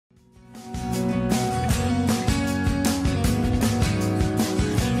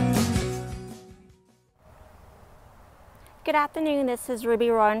Good afternoon, this is Ruby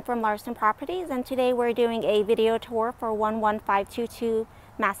Rowan from Larson Properties, and today we're doing a video tour for 11522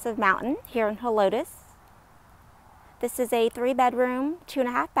 Massive Mountain here in Helotes. This is a 3-bedroom,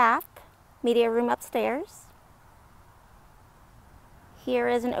 2.5 bath, media room upstairs. Here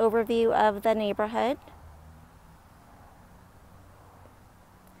is an overview of the neighborhood.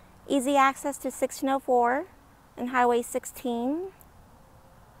 Easy access to 1604 and Highway 16.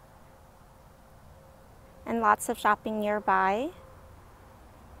 And lots of shopping nearby.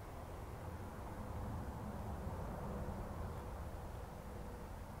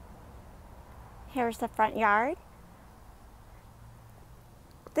 Here's the front yard.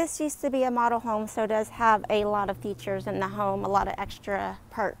 This used to be a model home, so it does have a lot of features in the home, a lot of extra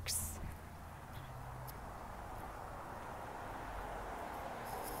perks.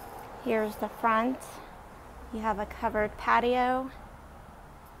 Here's the front. You have a covered patio.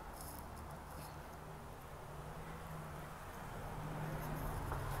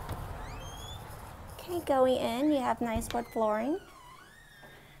 Okay, going in, you have nice wood flooring.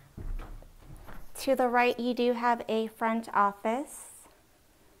 To the right, you do have a front office.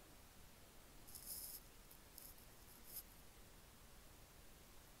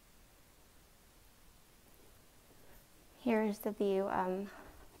 Here's the view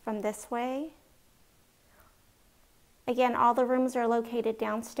from this way. Again, all the rooms are located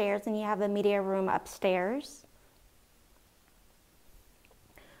downstairs, and you have a media room upstairs.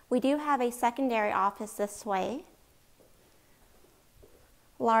 We do have a secondary office this way.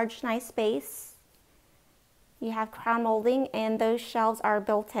 Large, nice space. You have crown molding, and those shelves are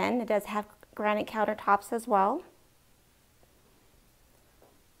built in. It does have granite countertops as well.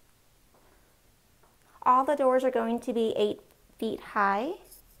 All the doors are going to be 8 feet high.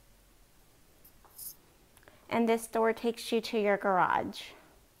 And this door takes you to your garage.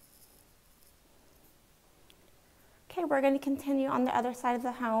 Okay, we're going to continue on the other side of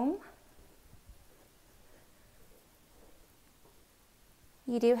the home.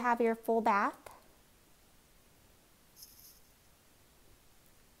 You do have your full bath.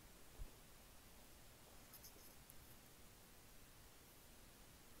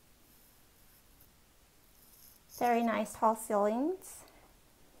 Very nice tall ceilings.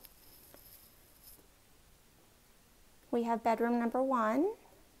 We have bedroom number 1.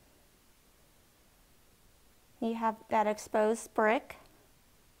 You have that exposed brick.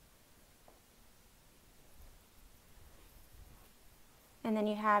 And then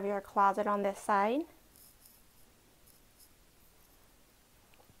you have your closet on this side.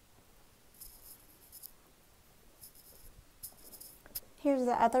 Here's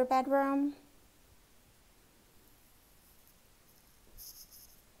the other bedroom.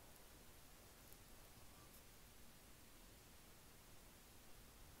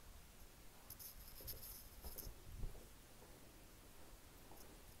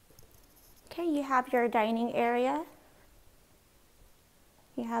 Okay, you have your dining area.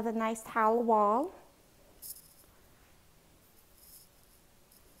 You have a nice tile wall.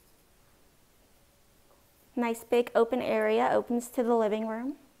 Nice big open area opens to the living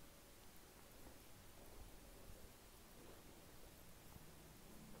room.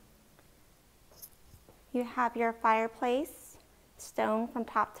 You have your fireplace, stone from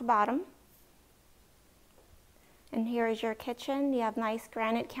top to bottom. And here is your kitchen. You have nice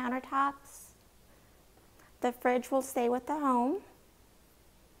granite countertops. The fridge will stay with the home.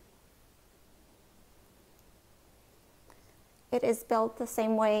 It is built the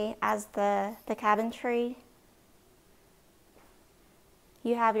same way as the cabinetry.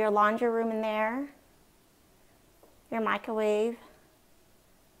 You have your laundry room in there, your microwave,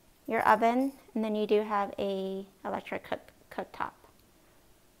 your oven, and then you do have a electric cooktop.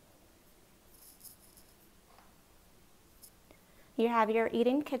 You have your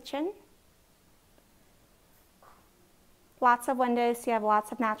eat-in kitchen. Lots of windows, so you have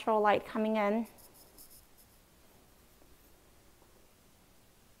lots of natural light coming in.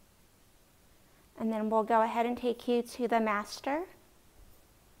 And then we'll go ahead and take you to the master.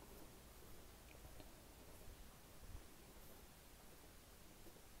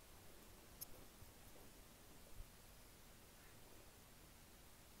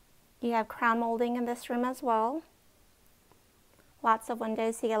 You have crown molding in this room as well. Lots of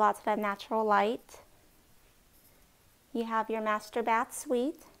windows, so you get lots of natural light. You have your master bath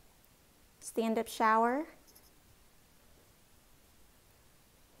suite, stand-up shower.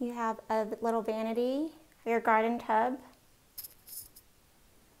 You have a little vanity for your garden tub.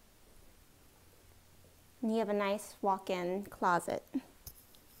 And you have a nice walk-in closet.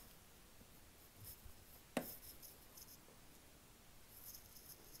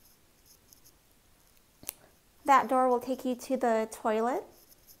 That door will take you to the toilet.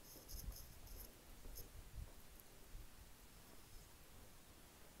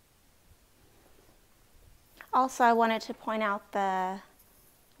 Also, I wanted to point out the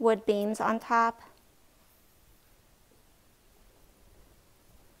wood beams on top.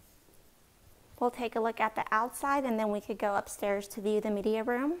 We'll take a look at the outside and then we could go upstairs to view the media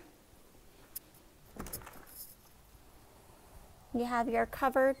room. You have your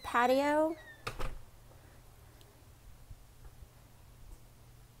covered patio.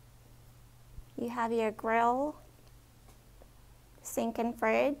 You have your grill, sink and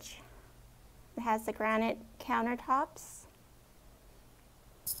fridge. It has the granite countertops.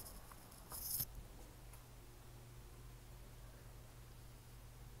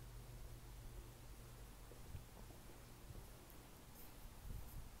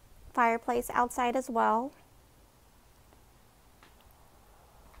 Fireplace outside as well.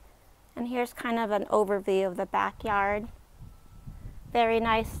 And here's kind of an overview of the backyard. Very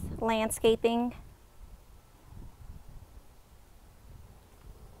nice landscaping.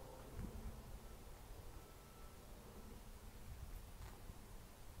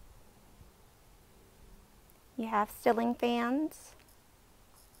 You have ceiling fans.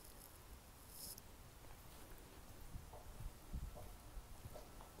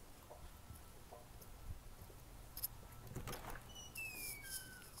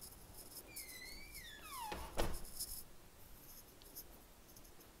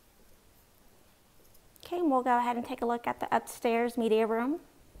 Okay, and we'll go ahead and take a look at the upstairs media room.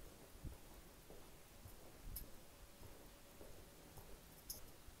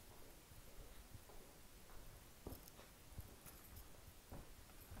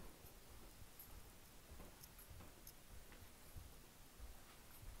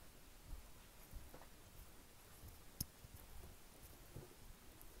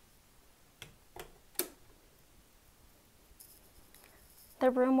 The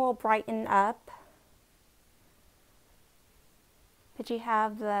room will brighten up, but you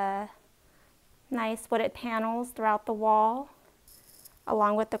have the nice wooded panels throughout the wall,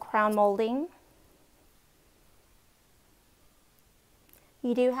 along with the crown molding.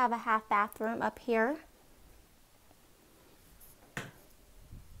 You do have a half bathroom up here.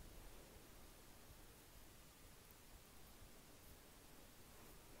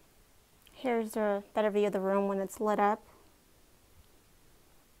 Here's a better view of the room when it's lit up.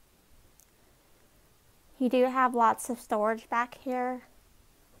 You do have lots of storage back here.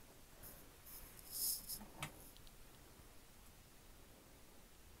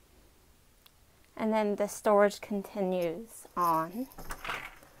 And then the storage continues on.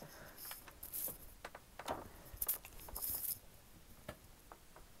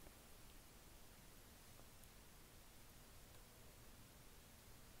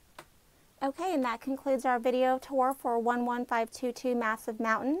 Okay, and that concludes our video tour for 11522 Massive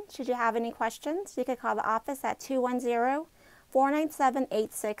Mountain. Should you have any questions, you could call the office at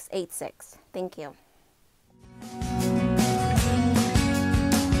 210-497-8686. Thank you.